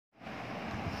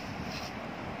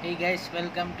Hey guys,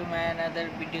 welcome to my another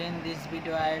video. In this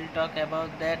video I'll talk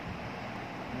about that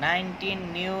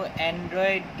 19 new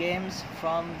Android games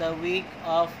from the week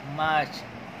of March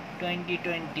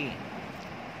 2020.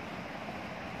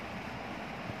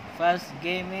 First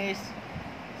game is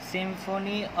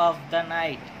Symphony of the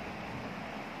Night,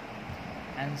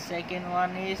 and second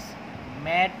one is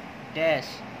Mad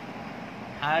Dash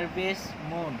Harvest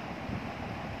Moon.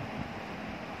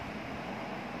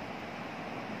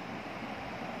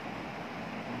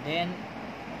 Then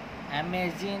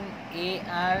Amazing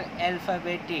AR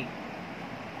Alphabetic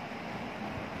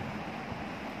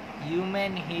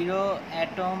Human Hero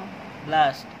Atom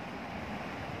Blast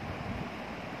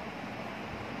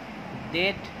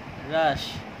Death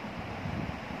Rush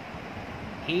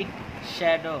Heat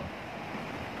Shadow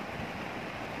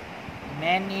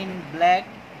Men in Black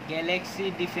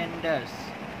Galaxy Defenders.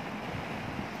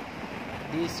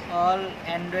 This all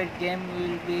Android game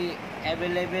will be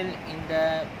available in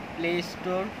the Play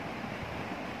Store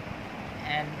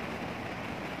and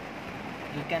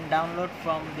you can download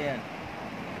from there.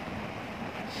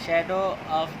 Shadow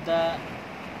of the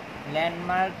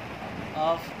Landmark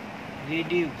of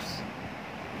Reduce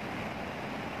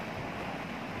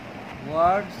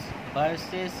Words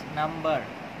versus Number.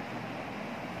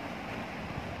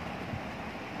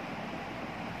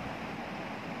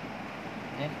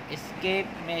 Then Escape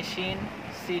Machine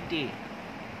City.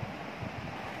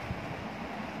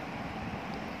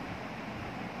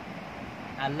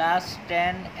 A last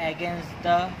stand against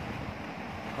the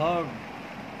horde.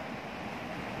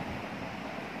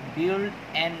 Build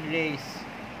and race.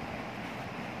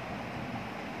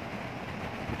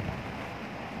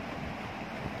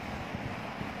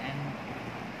 And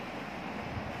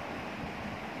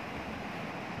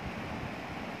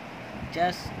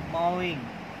just mowing.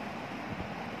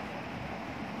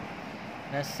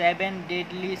 The 7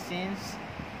 Deadly Sins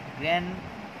Grand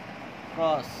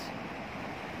Cross.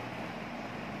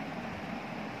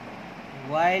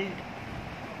 Wild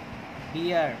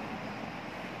Bear.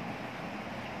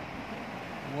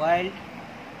 Wild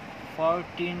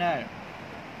Fortuner.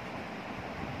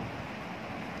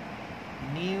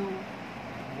 New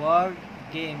Word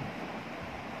Game.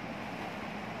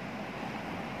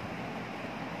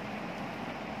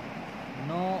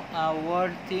 Know a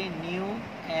worthy new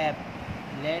app.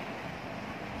 Let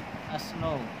us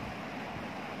know.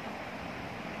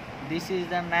 This is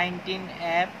the 19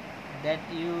 app that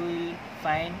you will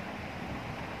find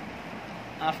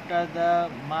after the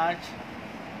March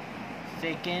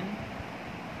 2nd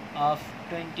of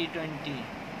 2020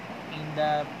 in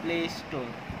the Play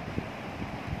Store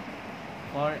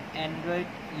for Android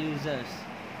users.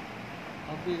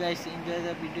 Hope you guys enjoy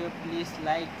the video. Please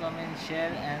like, comment,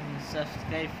 share and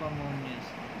subscribe for more news.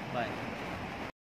 Bye.